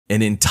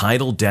An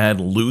entitled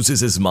dad loses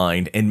his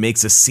mind and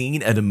makes a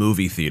scene at a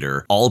movie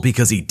theater, all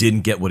because he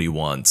didn't get what he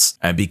wants.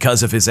 And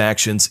because of his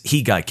actions,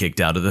 he got kicked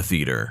out of the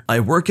theater.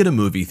 I work at a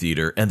movie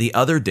theater, and the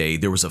other day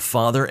there was a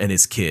father and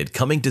his kid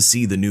coming to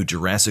see the new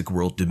Jurassic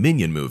World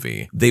Dominion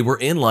movie. They were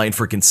in line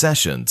for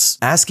concessions,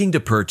 asking to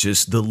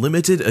purchase the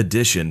limited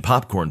edition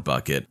popcorn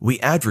bucket we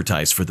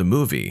advertised for the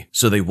movie.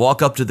 So they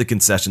walk up to the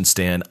concession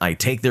stand, I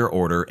take their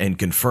order and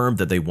confirm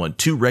that they want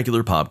 2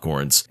 regular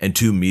popcorns and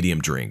 2 medium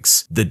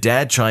drinks. The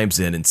dad chimes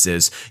in and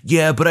says,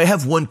 "Yeah, but I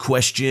have one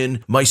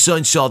question. My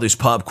son saw this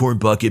popcorn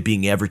bucket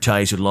being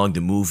advertised along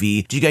the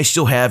movie. Do you guys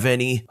still have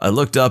any?" I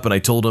looked up and I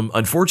told him,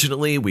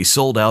 "Unfortunately, we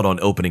sold out on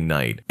opening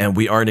night and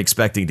we aren't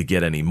expecting to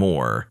get any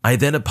more." I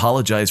then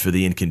apologized for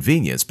the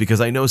inconvenience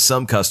because I know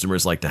some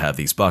customers like to have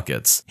these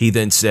buckets. He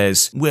then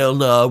says,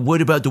 "Well,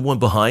 what about the one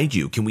behind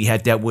you? Can we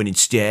have that one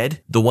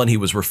instead?" The one he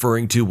was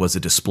referring to was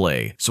a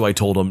display, so I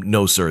told him,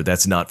 "No sir,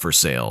 that's not for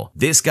sale."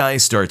 This guy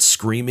starts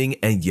screaming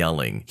and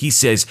yelling. He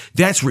says,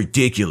 "That's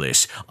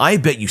ridiculous. I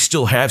bet you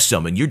still have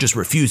some and you're just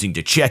refusing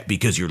to check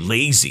because you're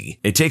lazy."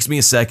 It takes me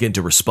a second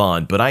to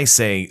respond, but I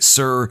say,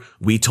 "Sir,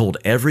 we told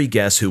every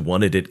guest who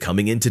wanted it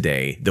coming in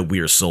today that we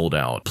are sold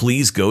out.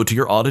 Please go to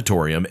your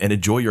auditorium and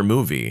enjoy your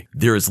movie.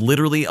 There is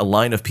literally a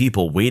line of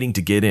people waiting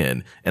to get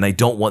in, and I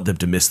don't want them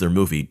to miss their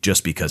movie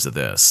just because of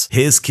this."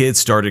 His kids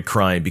started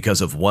crying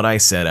because of what I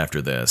said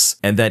after this,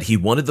 and that he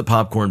wanted the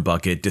popcorn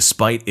bucket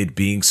despite it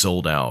being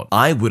sold out.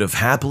 I would have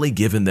happily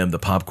given them the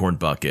popcorn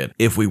bucket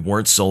if we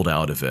weren't sold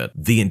out of it.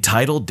 The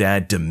entitled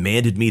dad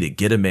demanded me to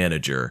get a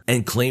manager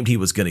and claimed he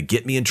was going to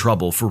get me in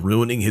trouble for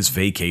ruining his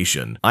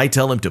vacation. I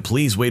tell him to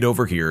please wait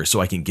over here so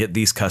I can get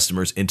these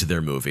customers into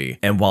their movie.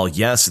 And while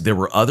yes, there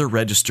were other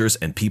registers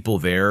and people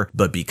there,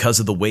 but because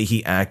of the way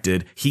he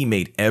acted, he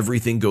made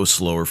everything go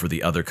slower for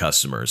the other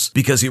customers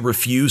because he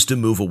refused to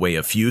move away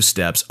a few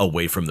steps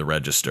away from the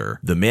register.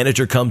 The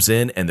manager comes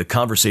in and the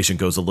conversation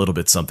goes a little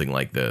bit something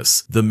like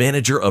this. The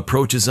manager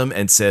approaches him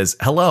and says,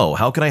 "Hello,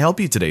 how can I help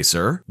you today,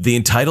 sir?" The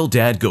entitled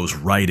dad goes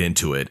right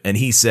into it and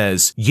he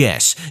says,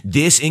 "Yes,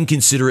 this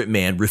inconsiderate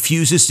man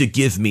refuses to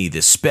give me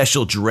this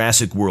special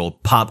Jurassic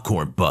World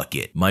popcorn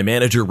bucket." My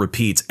manager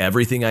repeats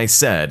everything I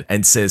said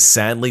and says,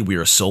 "Sadly, we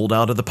are sold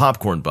out of the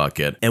popcorn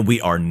bucket and we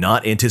are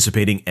not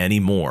anticipating any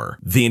more."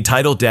 The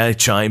entitled dad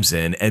chimes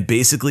in and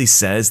basically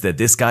says that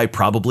this guy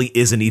probably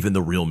isn't even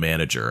the real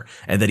manager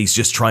and that he's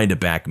just trying to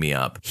back me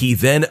up. He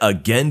then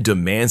again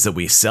demands that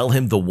we sell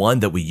him the one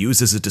that we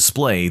use as a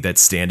display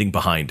that's standing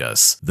behind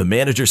us. The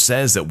manager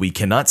says that we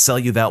cannot sell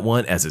you that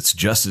one as it's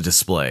just a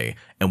display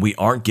and we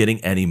aren't getting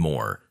any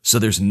more, so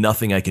there's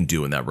nothing I can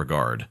do in that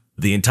regard.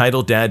 The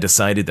entitled dad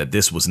decided that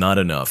this was not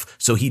enough,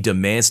 so he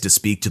demands to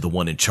speak to the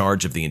one in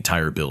charge of the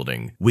entire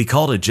building. We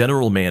called a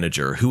general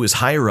manager who is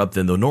higher up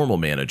than the normal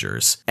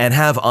managers and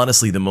have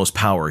honestly the most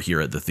power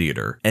here at the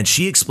theater, and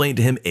she explained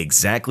to him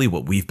exactly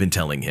what we've been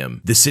telling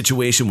him. The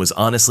situation was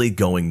honestly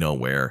going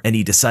nowhere, and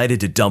he decided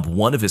to dump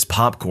one of his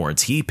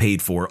popcorns he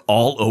paid for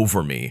all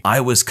over me.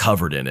 I was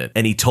covered in it,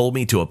 and he told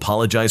me to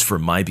apologize for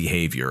my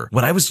behavior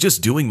when I was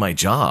just doing my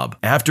job.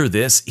 After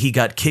this, he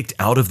got kicked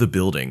out of the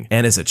building,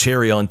 and as a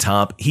cherry on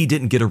top, he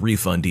didn't get a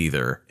refund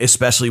either,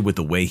 especially with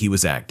the way he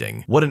was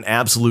acting. What an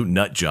absolute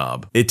nut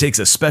job. It takes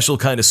a special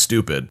kind of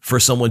stupid for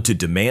someone to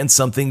demand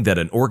something that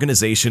an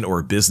organization or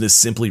a business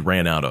simply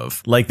ran out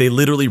of. Like they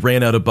literally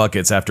ran out of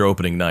buckets after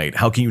opening night.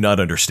 How can you not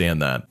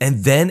understand that?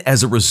 And then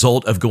as a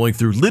result of going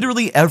through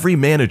literally every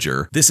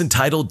manager, this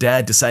entitled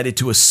dad decided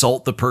to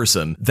assault the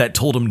person that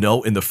told him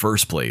no in the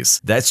first place.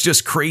 That's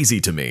just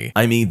crazy to me.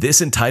 I mean,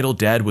 this entitled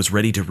dad was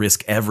ready to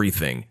risk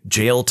everything.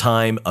 Jail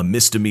time, a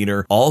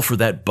misdemeanor, all for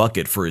that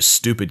bucket for his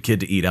stupid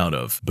kid to eat out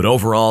of. But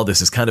overall, this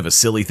is kind of a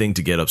silly thing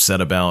to get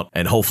upset about,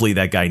 and hopefully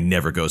that guy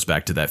never goes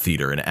back to that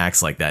theater and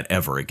acts like that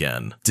ever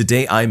again.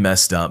 Today I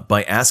messed up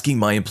by asking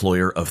my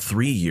employer of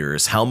 3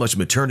 years how much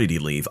maternity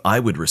leave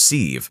I would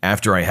receive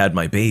after I had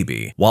my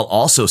baby, while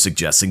also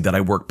suggesting that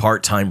I work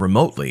part-time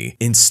remotely.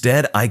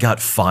 Instead, I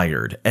got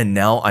fired, and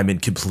now I'm in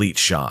complete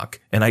shock,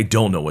 and I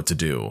don't know what to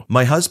do.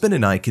 My husband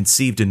and I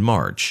conceived in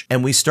March,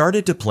 and we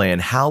started to plan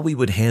how we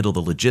would handle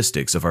the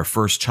logistics of our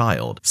first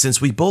child,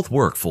 since we both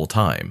work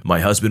full-time. My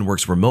husband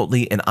works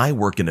remotely and I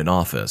work in an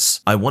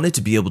office. I wanted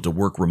to be able to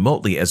work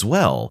remotely as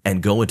well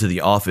and go into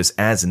the office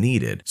as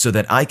needed so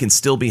that I can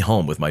still be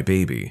home with my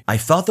baby. I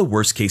thought the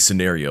worst case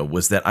scenario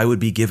was that I would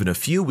be given a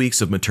few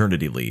weeks of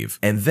maternity leave,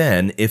 and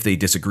then if they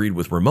disagreed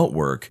with remote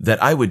work,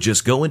 that I would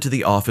just go into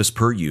the office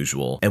per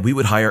usual and we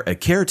would hire a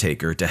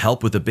caretaker to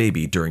help with the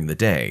baby during the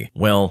day.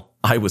 Well,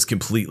 I was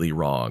completely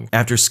wrong.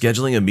 After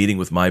scheduling a meeting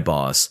with my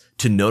boss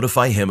to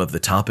notify him of the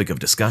topic of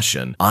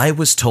discussion, I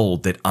was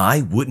told that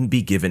I wouldn't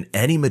be given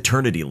any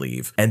maternity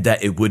leave and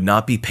that it would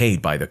not be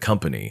paid by the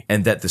company,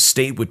 and that the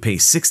state would pay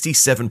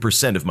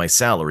 67% of my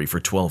salary for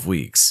 12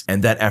 weeks,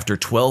 and that after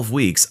 12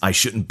 weeks, I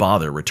shouldn't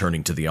bother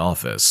returning to the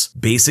office.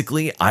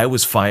 Basically, I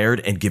was fired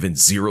and given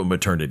 0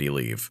 maternity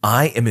leave.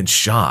 I am in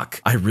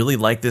shock. I really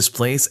like this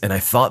place and I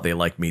thought they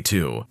liked me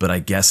too, but I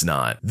guess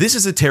not. This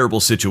is a terrible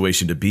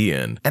situation to be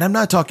in, and I'm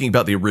not talking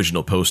about the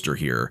original poster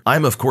here.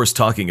 I'm of course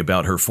talking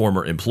about her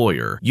former employer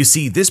lawyer. You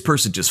see, this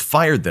person just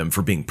fired them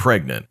for being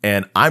pregnant.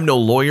 And I'm no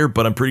lawyer,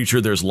 but I'm pretty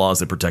sure there's laws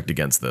that protect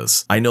against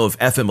this. I know of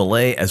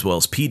FMLA as well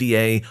as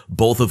PDA,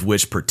 both of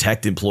which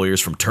protect employers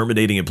from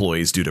terminating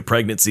employees due to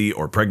pregnancy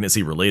or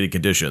pregnancy-related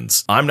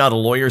conditions. I'm not a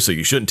lawyer, so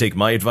you shouldn't take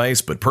my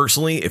advice, but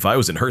personally, if I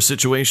was in her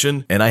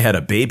situation and I had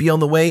a baby on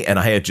the way and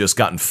I had just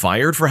gotten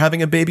fired for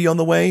having a baby on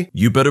the way,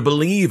 you better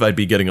believe I'd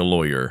be getting a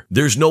lawyer.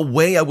 There's no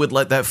way I would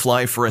let that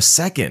fly for a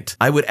second.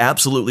 I would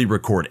absolutely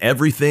record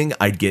everything.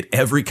 I'd get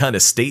every kind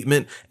of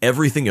statement,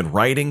 everything in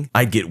writing.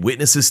 I'd get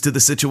witnesses to the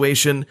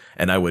situation,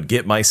 and I would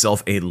get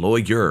myself a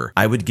lawyer.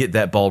 I would get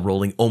that ball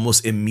rolling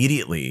almost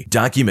immediately,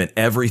 document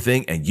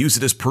everything, and use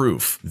it as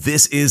proof.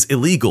 This is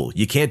illegal.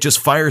 You can't just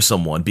fire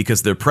someone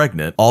because they're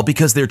pregnant, all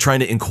because they're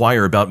trying to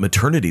inquire about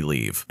maternity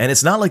leave. And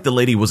it's not like the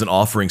lady wasn't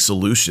offering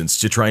solutions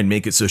to try and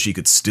make it so she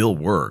could still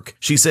work.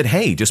 She said,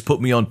 hey, just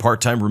put me on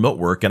part-time remote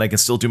work and I can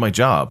still do my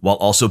job while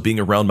also being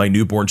around my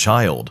newborn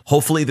child.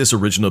 Hopefully this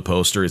original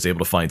poster is able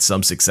to find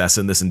some success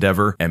in this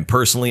endeavor, and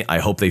personally, I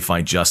hope they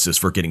find justice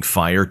for getting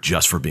fired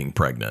just for being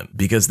pregnant,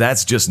 because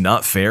that's just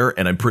not fair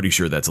and I'm pretty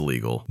sure that's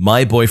illegal.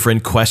 My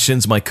boyfriend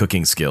questions my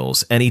cooking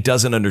skills and he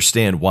doesn't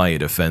understand why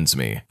it offends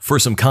me. For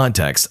some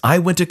context, I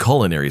went to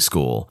culinary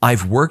school.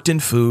 I've worked in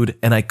food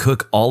and I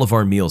cook all of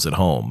our meals at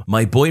home.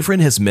 My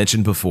boyfriend has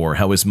mentioned before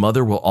how his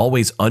mother will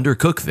always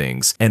undercook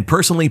things and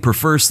personally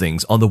prefers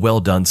things on the well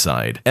done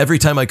side. Every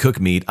time I cook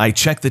meat, I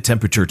check the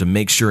temperature to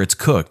make sure it's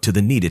cooked to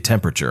the needed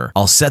temperature.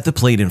 I'll set the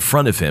plate in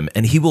front of him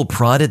and he will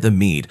prod at the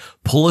meat,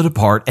 pull it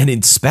apart and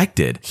inspect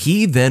it.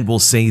 He then will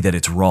say that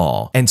it's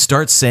raw and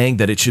start saying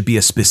that it should be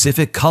a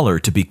specific color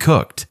to be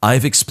cooked.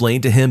 I've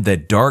explained to him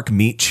that dark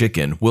meat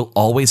chicken will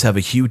always have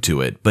a hue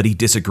to it, but he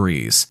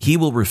disagrees. He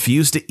will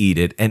refuse to eat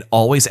it and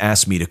always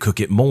ask me to cook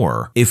it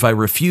more. If I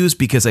refuse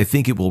because I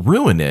think it will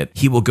ruin it,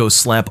 he will go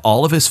slap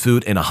all of his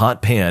food in a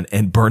hot pan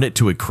and burn it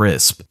to a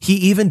crisp. He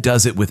even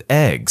does it with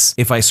eggs.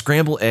 If I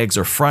scramble eggs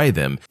or fry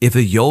them, if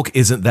the yolk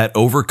isn't that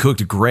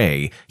overcooked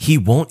gray, he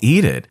won't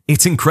eat it.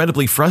 It's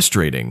incredibly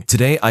frustrating.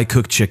 Today I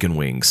cooked chicken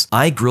wings.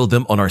 I grilled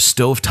them on our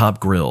stovetop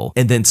grill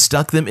and then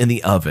stuck them in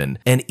the oven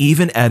and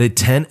even added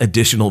 10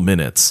 additional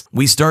minutes.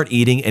 We start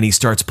eating and he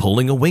starts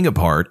pulling a wing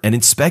apart and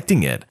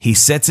inspecting it. He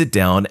sets it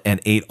down and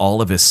ate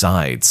all of his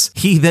sides.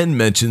 He then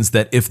mentions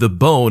that if the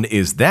bone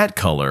is that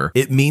color,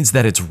 it means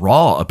that it's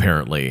raw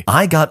apparently.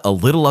 I got a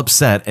little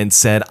upset and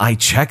said, I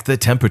checked the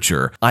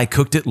temperature. I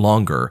cooked it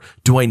longer.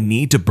 Do I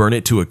need to burn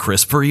it to a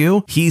crisp for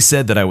you? He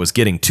said that I was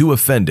getting too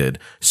offended,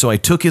 so I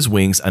took his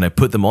wings and I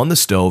put them on the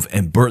stove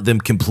and burnt them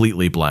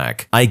completely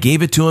black. I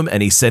gave it to him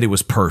and he said it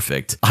was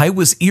perfect. I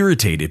was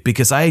irritated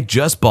because I had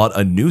just bought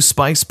a new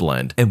spice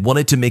blend and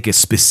wanted to make a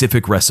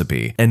specific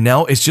recipe, and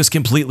now it's just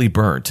completely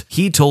burnt.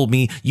 He told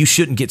me you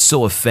shouldn't get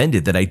so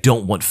offended that I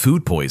don't want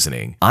food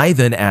poisoning. I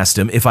then asked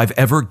him if I've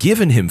ever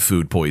given him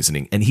food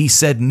poisoning and he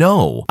said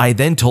no. I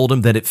then told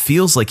him that it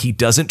feels like he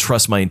doesn't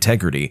trust my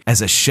integrity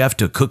as a chef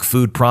to cook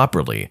food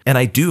properly, and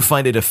I do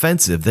find it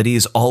offensive that he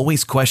is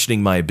always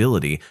questioning my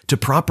ability to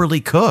properly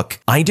cook.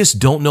 I just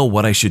don't know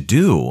what I should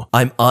do.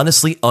 I'm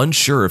honestly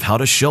unsure of how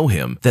to show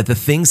him that the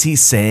things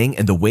he's saying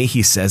and the way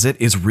he says it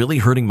is really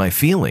hurting my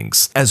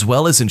feelings, as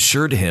well as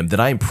ensure to him that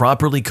I am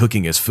properly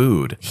cooking his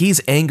food.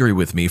 He's angry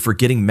with me for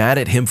getting mad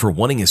at him for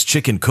wanting his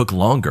chicken cooked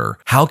longer.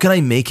 How can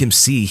I make him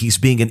see he's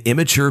being an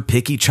immature,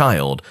 picky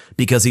child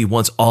because he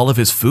wants all of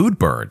his food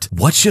burnt?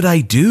 What should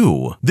I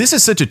do? This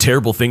is such a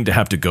terrible thing to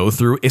have to go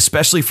through,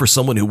 especially for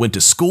someone who went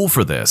to school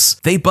for this.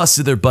 They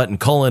busted their butt in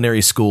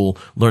culinary school,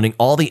 learning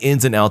all the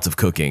ins and outs of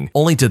cooking,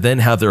 only to then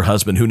have their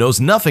husband who knows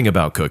nothing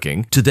about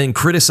cooking to then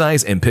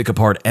criticize and pick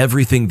apart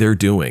everything they're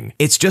doing.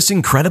 It's just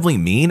incredibly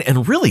mean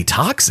and really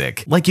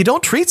toxic. Like, you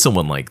don't treat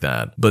someone like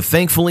that. But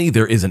thankfully,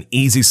 there is an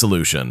easy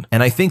solution,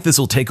 and I think this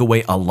will take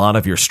away a lot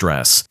of your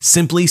stress.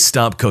 Simply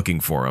stop cooking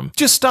for him.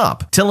 Just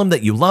stop. Tell him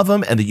that you love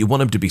him and that you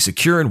want him to be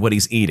secure in what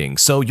he's eating,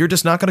 so you're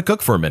just not going to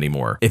cook for him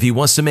anymore. If he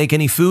wants to make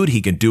any food,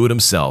 he can do it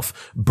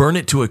himself. Burn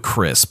it to a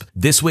crisp.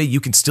 This way you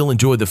can still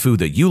enjoy the food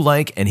that you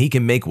like and he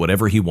can make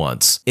whatever he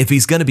wants. If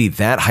he's going to be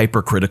that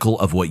hypercritical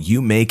of what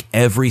you make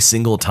every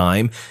single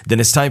time, then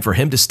it's time for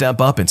him to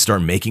step up and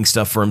start making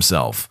stuff for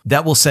himself.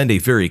 That will send a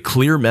very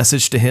clear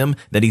message to him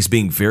that he's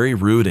being very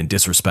rude and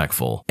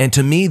disrespectful. And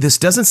to me, this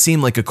doesn't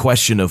seem like a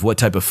question of what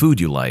type of food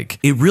you like.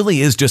 It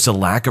really is just a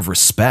lack of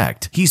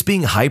respect. He's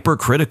being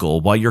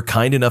hypercritical while you're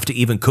kind enough to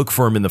even cook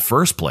for him in the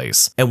first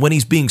place. And when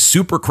he's being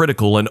super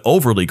critical and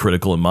overly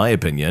critical, in my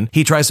opinion,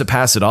 he tries to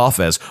pass it off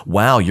as,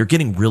 wow, you're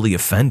getting really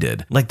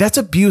offended. Like, that's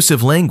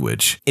abusive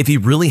language. If he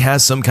really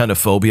has some kind of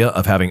phobia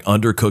of having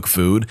undercooked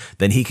food,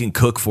 then he can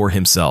cook for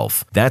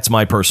himself. That's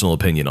my personal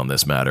opinion on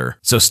this matter.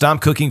 So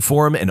stop cooking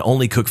for him and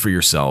only cook for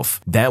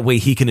yourself. That way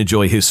he can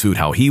enjoy his food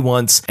how he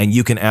wants, and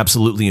you can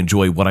absolutely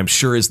enjoy what I'm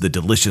sure is the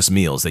delicious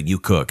meals that you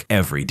cook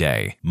every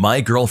day.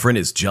 My girlfriend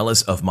is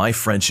jealous of my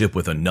friendship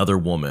with another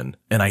woman,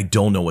 and I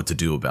don't know what to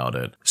do about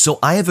it. So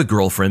I have a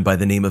girlfriend by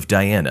the name of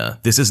Diana.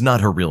 This is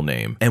not her real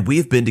name, and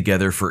we've been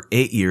together for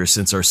 8 years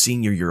since our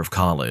senior year of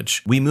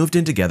college. We moved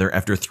in together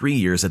after 3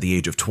 years at the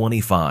age of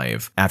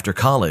 25. After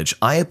college,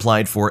 I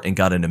applied for and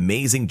got an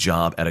amazing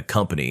job at a a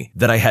company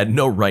that I had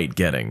no right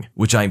getting,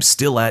 which I'm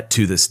still at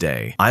to this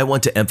day. I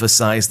want to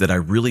emphasize that I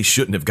really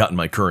shouldn't have gotten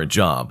my current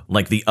job,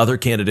 like the other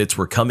candidates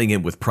were coming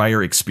in with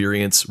prior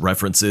experience,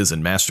 references,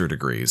 and master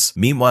degrees.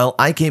 Meanwhile,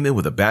 I came in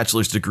with a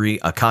bachelor's degree,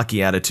 a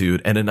cocky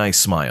attitude, and a nice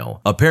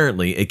smile.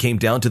 Apparently, it came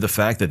down to the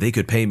fact that they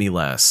could pay me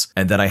less,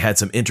 and that I had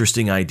some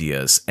interesting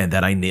ideas, and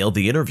that I nailed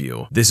the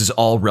interview. This is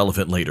all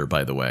relevant later,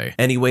 by the way.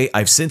 Anyway,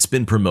 I've since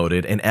been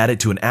promoted and added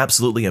to an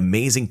absolutely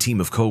amazing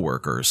team of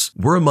coworkers.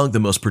 We're among the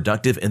most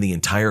productive in the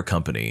entire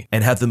company,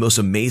 and have the most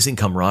amazing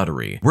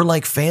camaraderie. We're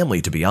like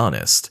family, to be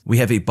honest. We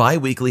have a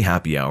bi-weekly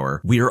happy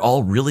hour, we are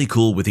all really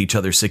cool with each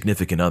other's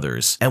significant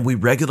others, and we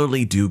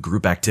regularly do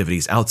group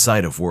activities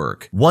outside of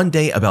work. One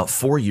day, about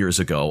 4 years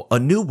ago, a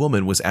new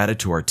woman was added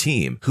to our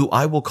team, who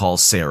I will call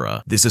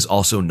Sarah. This is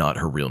also not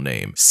her real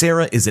name.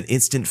 Sarah is an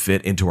instant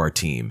fit into our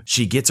team.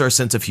 She gets our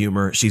sense of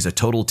humor, she's a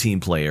total team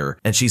player,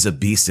 and she's a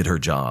beast at her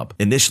job.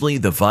 Initially,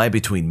 the vibe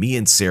between me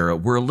and Sarah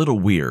were a little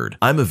weird.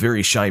 I'm a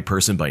very shy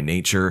person by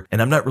nature,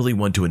 and I'm not really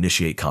one to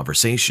initiate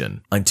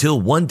conversation.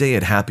 Until one day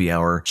at happy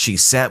hour, she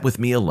sat with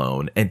me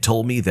alone and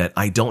told me that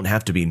I don't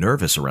have to be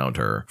nervous around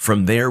her.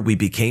 From there, we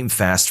became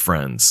fast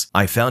friends.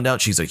 I found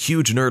out she's a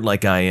huge nerd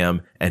like I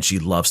am, and she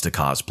loves to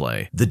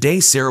cosplay. The day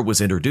Sarah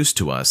was introduced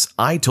to us,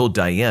 I told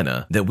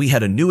Diana that we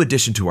had a new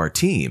addition to our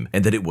team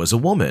and that it was a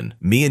woman.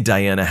 Me and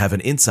Diana have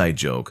an inside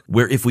joke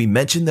where if we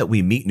mention that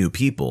we meet new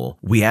people,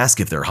 we ask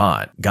if they're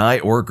hot, guy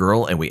or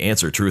girl, and we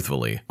answer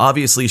truthfully.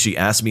 Obviously, she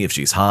asked me if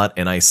she's hot,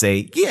 and I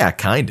say, yeah,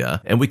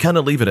 kinda, and we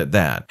kinda leave it at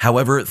that.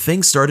 However,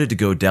 things started to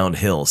go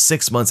downhill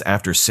 6 months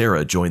after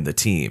Sarah joined the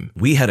team.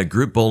 We had a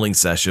group bowling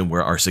session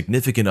where our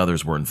significant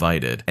others were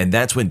invited, and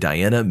that's when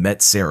Diana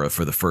met Sarah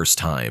for the first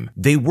time.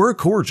 They were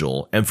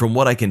cordial, and from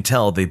what I can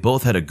tell, they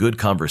both had a good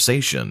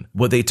conversation.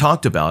 What they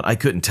talked about, I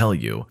couldn't tell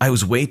you. I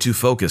was way too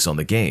focused on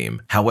the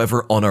game.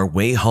 However, on our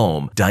way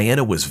home,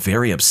 Diana was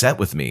very upset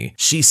with me.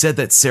 She said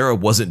that Sarah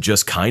wasn't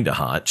just kinda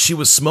hot, she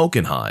was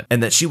smoking hot,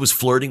 and that she was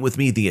flirting with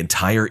me the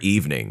entire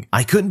evening.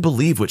 I couldn't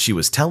believe what she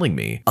was telling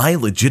me. I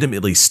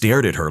legitimately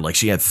stared at her like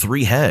she had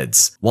 3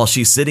 heads, while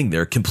she's sitting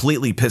there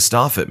completely pissed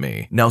off at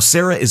me. Now,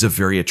 Sarah is a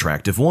very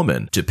attractive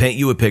woman. To paint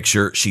you a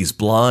picture, she's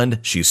blonde,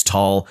 she's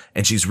tall,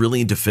 and she's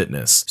really into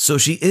fitness. So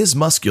she is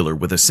muscular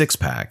with a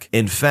six-pack.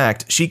 In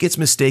fact, she gets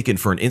mistaken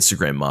for an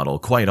Instagram model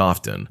quite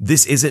often.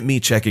 This isn't me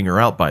checking her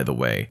out, by the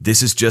way.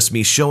 This is just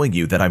me showing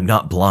you that I'm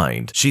not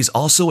blind. She's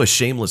also a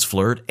shameless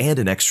flirt and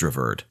an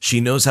extrovert. She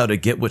knows how to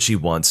get what she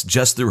wants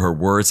just through her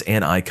words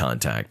and eye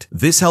contact.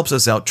 This helps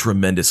us out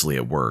tremendously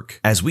at work,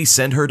 as we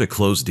send her to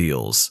close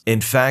deals.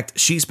 In fact,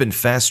 she's been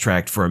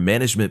fast-tracked for a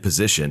management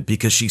position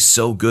because she's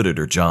so good at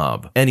her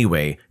job.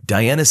 Anyway,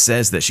 Diana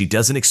says that she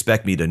doesn't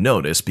expect me to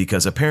notice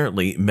because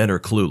apparently men are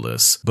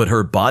clueless, but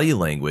her body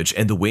language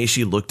and the way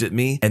she looked at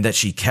me and that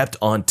she kept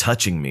on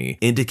touching me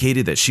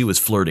indicated that she was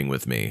flirting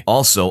with me.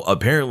 Also,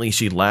 apparently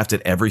she laughed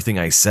at everything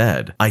I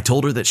said. I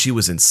told her that she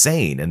was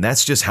insane, and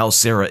that's just how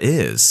Sarah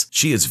is.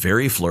 She is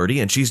very flirty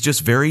and she's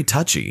just very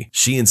touchy.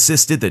 She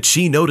insisted that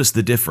she noticed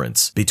the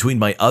difference between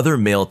my other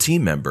male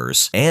team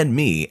members and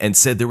me and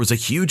said there was a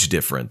huge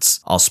difference.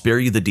 I'll spare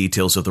you the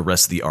details of the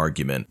rest of the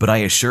argument, but I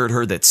assured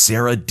her that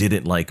Sarah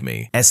didn't like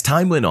me. As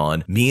time went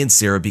on, me and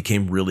Sarah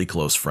became really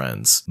close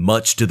friends.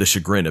 Much to the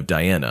chagrin of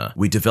Diana,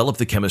 we developed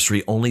the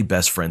chemistry only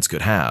best friends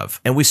could have,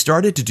 and we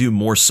started to do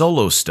more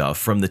solo stuff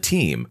from the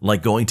team,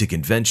 like going to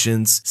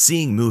conventions,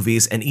 seeing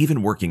movies, and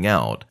even working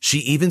out. She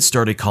even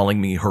started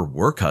calling me her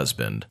work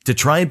husband. To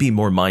try and be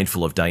more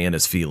mindful of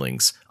Diana's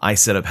feelings, I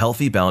set up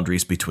healthy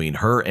boundaries between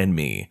her and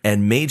me,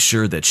 and made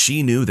sure that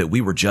she knew that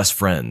we were just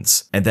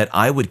friends, and that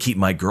I would keep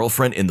my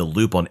girlfriend in the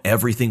loop on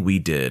everything we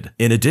did.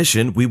 In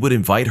addition, we would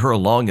invite her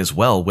along as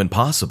well when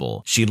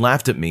possible. She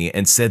laughed at me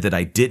and said that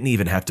I didn't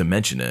even have to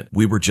mention it.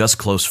 We were just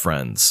close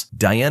friends.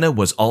 Diana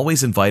was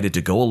always invited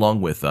to go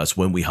along with us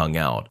when we hung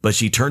out, but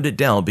she turned it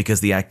down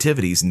because the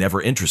activities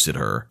never interested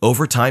her.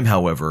 Over time,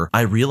 however,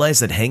 I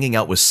realized that hanging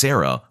out with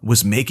Sarah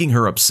was making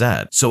her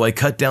upset, so I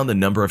cut down the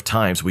number of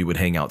times we would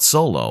hang out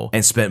solo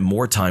and spent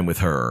more time with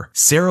her.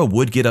 Sarah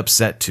would get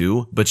upset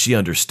too, but she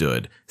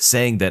understood,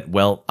 saying that,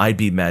 well, I'd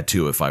be mad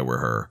too if I were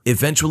her.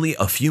 Eventually,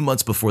 a few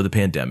months before the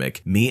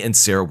pandemic, me and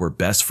Sarah were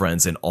best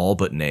friends in all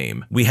but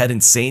name. We had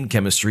insane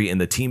chemistry,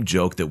 and the team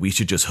joked that we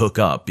should just hook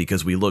up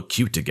because we look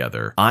cute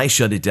together. I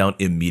shut it down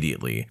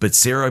immediately, but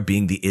Sarah,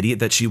 being the idiot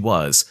that she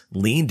was,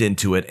 leaned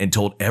into it and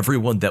told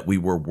everyone that we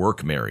were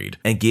work married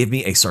and gave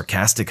me a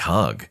sarcastic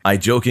hug. I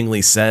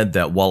jokingly said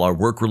that while our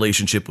work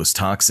relationship was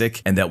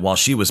toxic and that while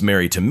she was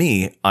married to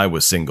me, I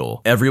was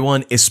single.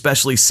 Everyone,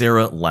 especially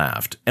Sarah,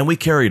 laughed, and we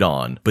carried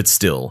on, but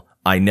still,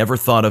 I never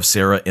thought of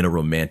Sarah in a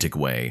romantic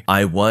way.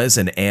 I was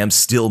and am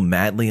still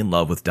madly in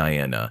love with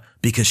Diana,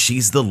 because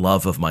she's the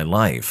love of my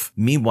life.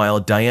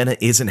 Meanwhile, Diana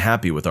isn't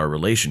happy with our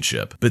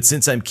relationship, but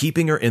since I'm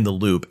keeping her in the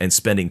loop and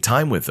spending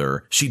time with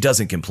her, she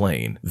doesn't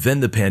complain. Then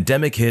the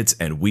pandemic hits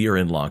and we are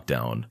in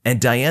lockdown. And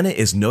Diana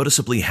is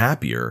noticeably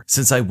happier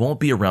since I won't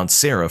be around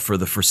Sarah for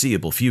the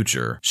foreseeable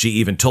future. She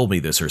even told me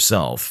this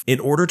herself. In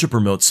order to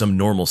promote some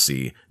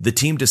normalcy, the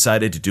team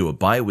decided to do a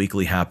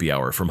bi-weekly happy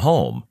hour from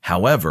home.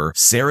 However,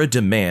 Sarah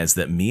demands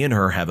that me and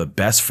her have a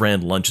best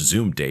friend lunch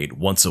Zoom date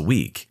once a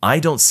week. I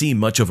don't see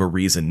much of a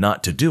reason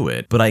not to do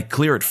it, but I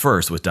clear it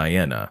first with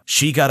Diana.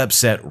 She got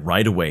upset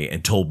right away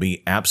and told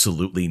me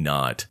absolutely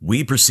not.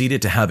 We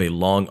proceeded to have a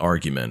long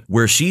argument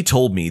where she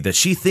told me that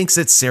she thinks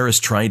that Sarah's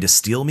trying to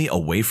steal me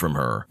away from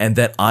her and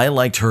that I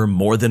liked her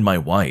more than my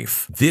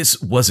wife.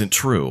 This wasn't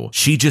true.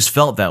 She just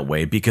felt that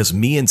way because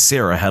me and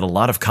Sarah had a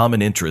lot of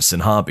common interests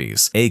and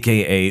hobbies,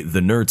 aka the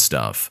nerd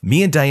stuff.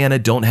 Me and Diana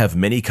don't have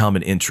many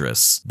common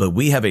interests, but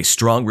we have a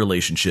strong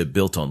relationship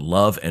built on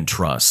love and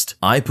trust.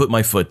 I put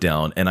my foot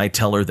down and I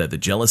tell her that the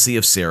jealousy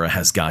of Sarah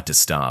has got to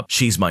stop.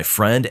 She's my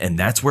friend and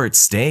that's where it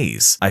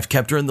stays. I've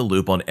kept her in the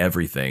loop on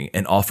everything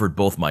and offered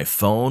both my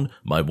phone,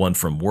 my one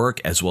from work,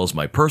 as well as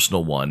my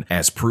personal one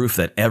as proof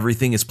that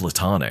everything is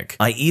platonic.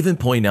 I even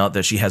point out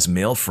that she has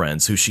male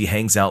friends who she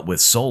hangs out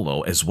with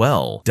solo as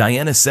well.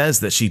 Diana says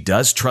that she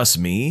does trust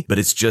me, but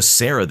it's just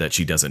Sarah that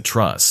she doesn't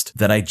trust.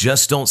 That I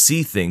just don't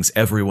see things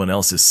everyone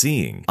else is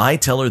seeing. I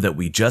tell her that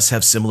we just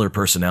have similar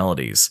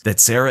personalities, that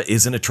Sarah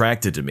isn't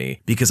attracted to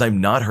me because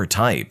I'm not her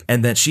type,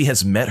 and that she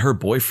has met her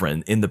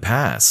boyfriend in the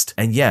past.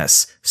 And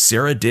yes,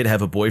 Sarah did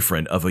have a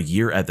boyfriend of a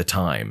year at the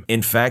time.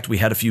 In fact, we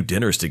had a few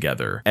dinners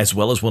together, as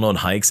well as went on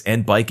hikes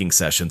and biking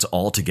sessions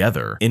all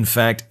together. In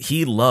fact,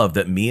 he loved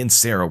that me and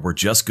Sarah were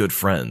just good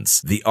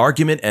friends. The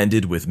argument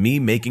ended with me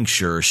making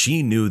sure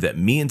she knew that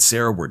me and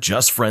Sarah were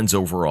just friends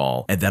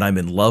overall, and that I'm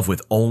in love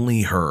with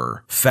only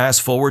her.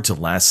 Fast forward to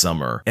last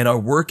summer, and our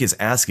work is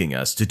asking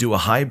us to do a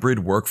hybrid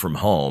work from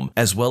home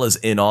as well as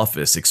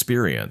in-office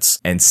experience,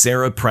 and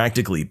Sarah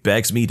practically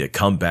begs me to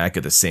come back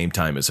at the same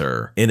time as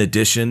her. In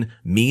addition,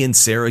 me and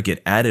Sarah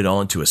get added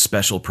on to a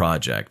special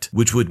project,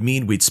 which would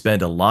mean we'd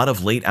spend a lot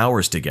of late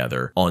hours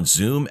together on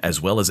Zoom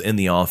as well as in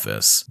the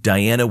office.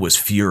 Diana was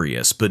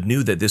furious, but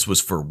knew that this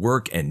was for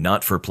work and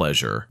not for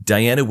pleasure.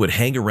 Diana would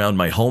hang around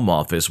my home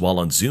office while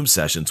on Zoom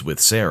sessions with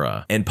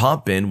Sarah, and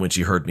pop in when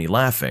she heard me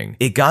laughing.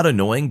 It got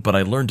annoying, but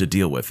I learned to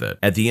deal with it.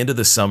 At the end of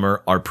the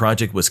summer, our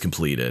project was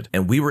completed,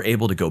 and we were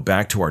able to go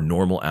back to our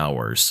normal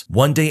hours.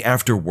 One day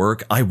after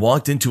work, I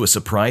walked into a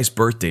surprise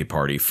birthday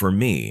party for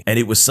me, and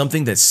it was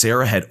something that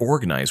Sarah had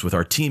organized with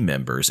our team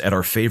members at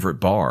our favorite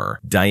bar.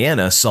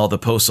 Diana saw the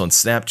post on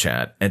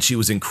Snapchat, and she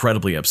was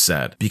incredibly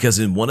upset because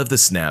in one of the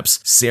snaps,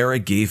 Sarah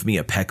gave me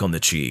a peck on the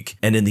cheek,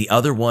 and in the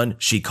other one,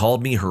 she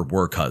called me her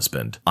work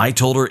husband. I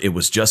told her it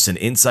was just an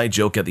inside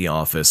joke at the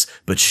office,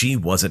 but she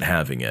wasn't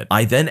having it.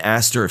 I then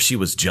asked her if she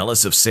was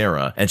jealous of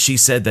Sarah, and she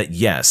said that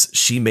yes,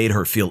 she made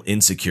her feel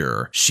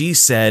insecure. She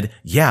said,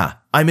 "Yeah,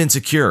 I'm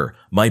insecure.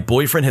 My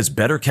boyfriend has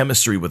better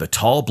chemistry with a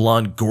tall,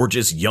 blonde,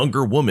 gorgeous,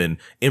 younger woman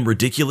in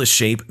ridiculous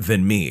shape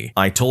than me."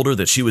 I told her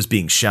that she was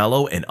being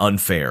shallow and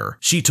unfair.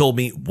 She told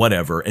me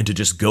whatever and to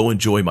just go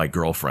enjoy my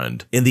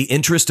girlfriend. In the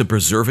interest of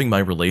preserving my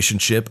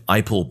relationship,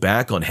 I pull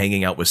back on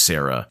hanging out with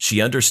Sarah.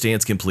 She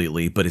understands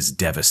completely, but is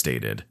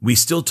devastated. We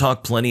still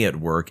talk plenty at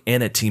work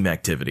and at team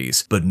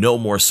activities, but no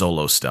more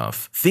solo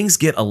stuff. Things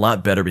get a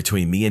lot better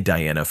between me and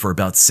Diana for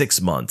about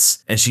 6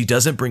 months, and she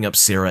doesn't bring up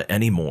Sarah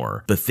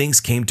anymore, but things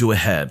came to a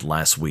head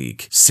last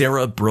week.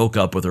 Sarah broke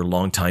up with her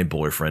longtime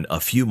boyfriend a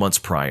few months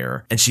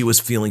prior, and she was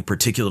feeling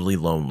particularly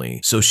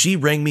lonely, so she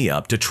rang me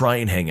up to try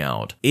and hang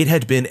out. It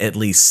had been at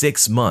least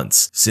 6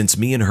 months since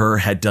me and her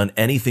had done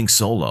anything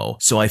solo,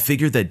 so I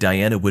figured that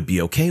Diana would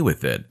be okay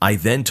with it. I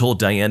then told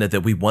Diana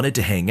that we wanted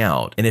to hang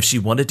out, and if she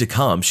wanted to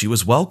come, she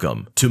was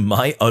welcome. To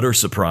my utter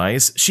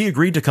surprise, she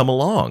agreed to come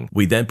along.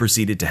 We then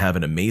proceeded to have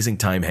an amazing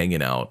time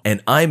hanging out,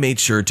 and I made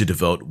sure to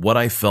devote what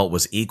I felt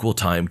was equal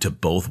time to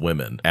both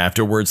women.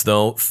 Afterwards,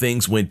 though,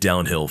 things went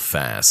downhill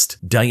fast.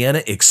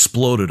 Diana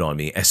exploded on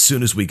me as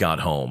soon as we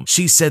got home.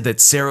 She said that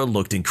Sarah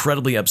looked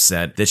incredibly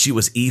upset that she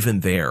was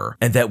even there,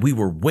 and that we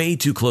were way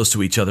too close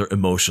to each other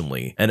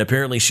emotionally, and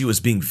apparently she was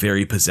being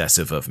very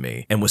possessive of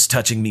me, and was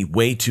touching me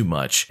way too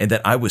much, and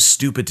that I was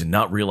stupid to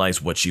not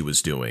realize what she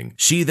was doing.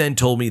 She then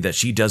told me that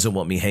she doesn't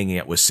want me hanging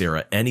out with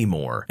Sarah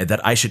anymore, and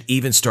that I should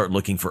even start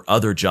looking for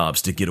other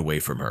jobs to get away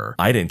from her.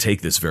 I didn't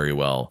take this very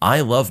well.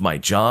 I love my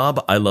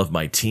job, I love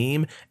my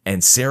team,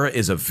 and Sarah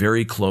is a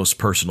very close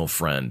personal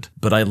friend,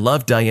 but I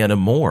love Diana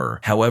more.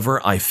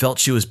 However, I felt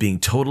she was being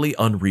totally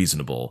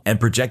unreasonable and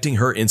projecting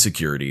her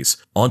insecurities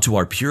onto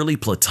our purely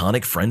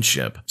platonic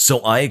friendship. So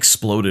I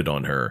exploded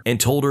on her and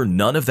told her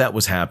none of that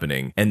was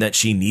happening and that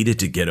she needed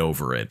to get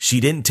over it. She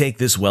didn't take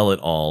this well at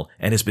all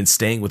and has been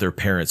staying with her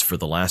parents for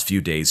the last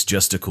few days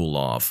just to cool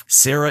off.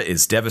 Sarah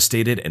is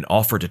devastated and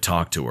offered to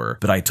talk to her,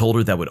 but I told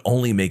her that would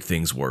only make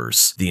things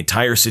worse. The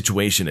entire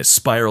situation has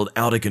spiraled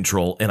out of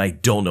control and I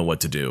don't know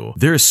what to do.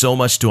 There is so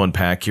much to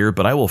unpack here,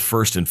 but I will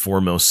first and and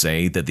foremost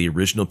say that the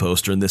original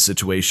poster in this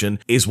situation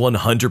is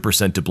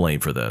 100% to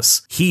blame for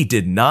this. He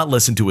did not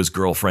listen to his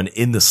girlfriend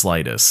in the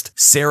slightest.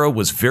 Sarah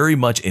was very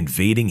much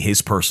invading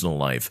his personal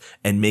life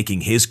and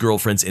making his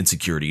girlfriend's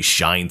insecurities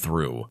shine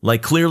through.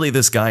 Like, clearly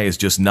this guy is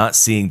just not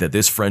seeing that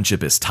this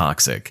friendship is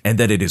toxic and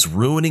that it is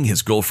ruining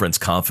his girlfriend's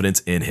confidence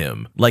in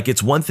him. Like,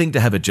 it's one thing to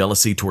have a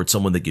jealousy towards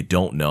someone that you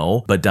don't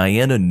know, but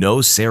Diana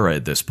knows Sarah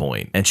at this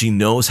point, and she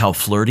knows how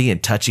flirty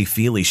and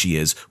touchy-feely she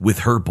is with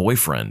her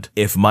boyfriend.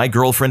 If my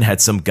girlfriend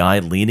had some guy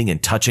leaning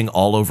and touching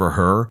all over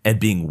her and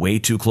being way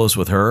too close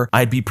with her,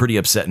 I'd be pretty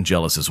upset and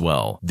jealous as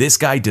well. This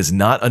guy does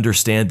not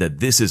understand that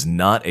this is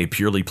not a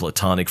purely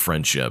platonic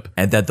friendship,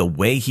 and that the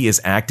way he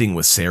is acting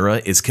with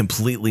Sarah is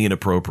completely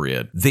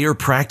inappropriate. They are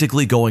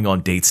practically going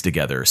on dates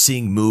together,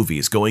 seeing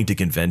movies, going to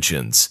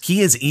conventions.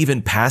 He is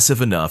even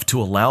passive enough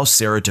to allow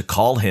Sarah to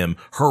call him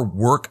her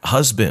work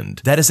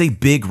husband. That is a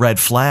big red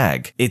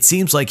flag. It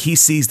seems like he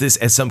sees this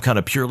as some kind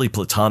of purely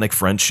platonic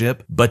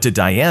friendship, but to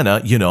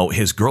Diana, you know,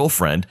 his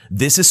girlfriend,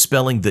 this is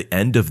spelling the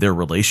end of their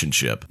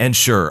relationship. And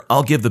sure,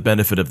 I'll give the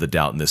benefit of the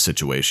doubt in this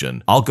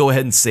situation. I'll go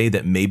ahead and say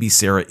that maybe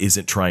Sarah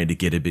isn't trying to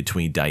get in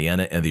between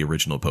Diana and the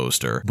original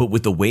poster, but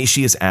with the way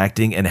she is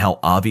acting and how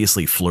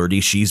obviously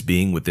flirty she's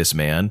being with this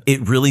man,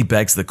 it really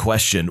begs the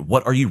question,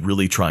 what are you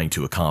really trying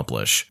to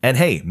accomplish? And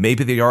hey,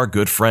 maybe they are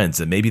good friends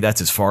and maybe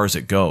that's as far as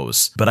it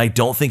goes, but I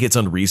don't think it's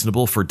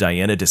unreasonable for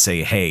Diana to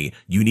say, hey,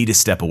 you need to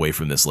step away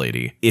from this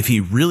lady. If he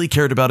really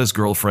cared about his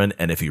girlfriend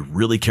and if he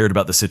really cared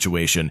about the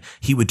situation,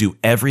 he would do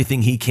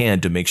everything he can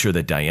to make sure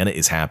that Diana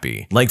is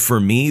happy. Like, for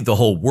me, the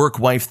whole work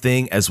wife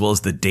thing, as well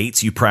as the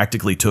dates you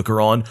practically took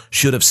her on,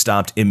 should have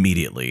stopped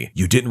immediately.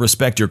 You didn't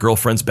respect your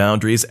girlfriend's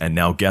boundaries, and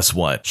now guess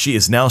what? She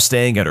is now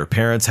staying at her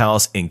parents'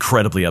 house,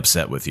 incredibly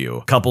upset with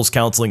you. Couples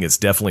counseling is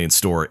definitely in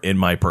store, in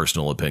my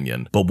personal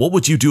opinion. But what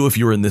would you do if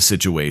you were in this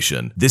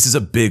situation? This is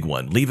a big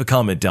one. Leave a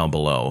comment down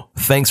below.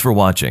 Thanks for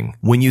watching.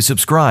 When you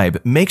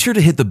subscribe, make sure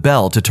to hit the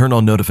bell to turn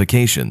on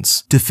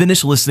notifications. To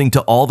finish listening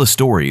to all the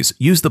stories,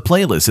 use the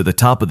playlist at the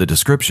top of the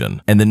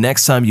description. And the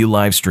next time you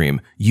live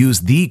stream,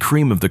 use the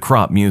cream of the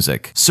crop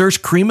music.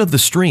 Search Cream of the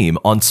Stream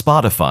on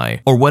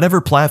Spotify or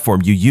whatever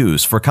platform you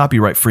use for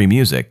copyright-free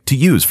music to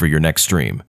use for your next stream.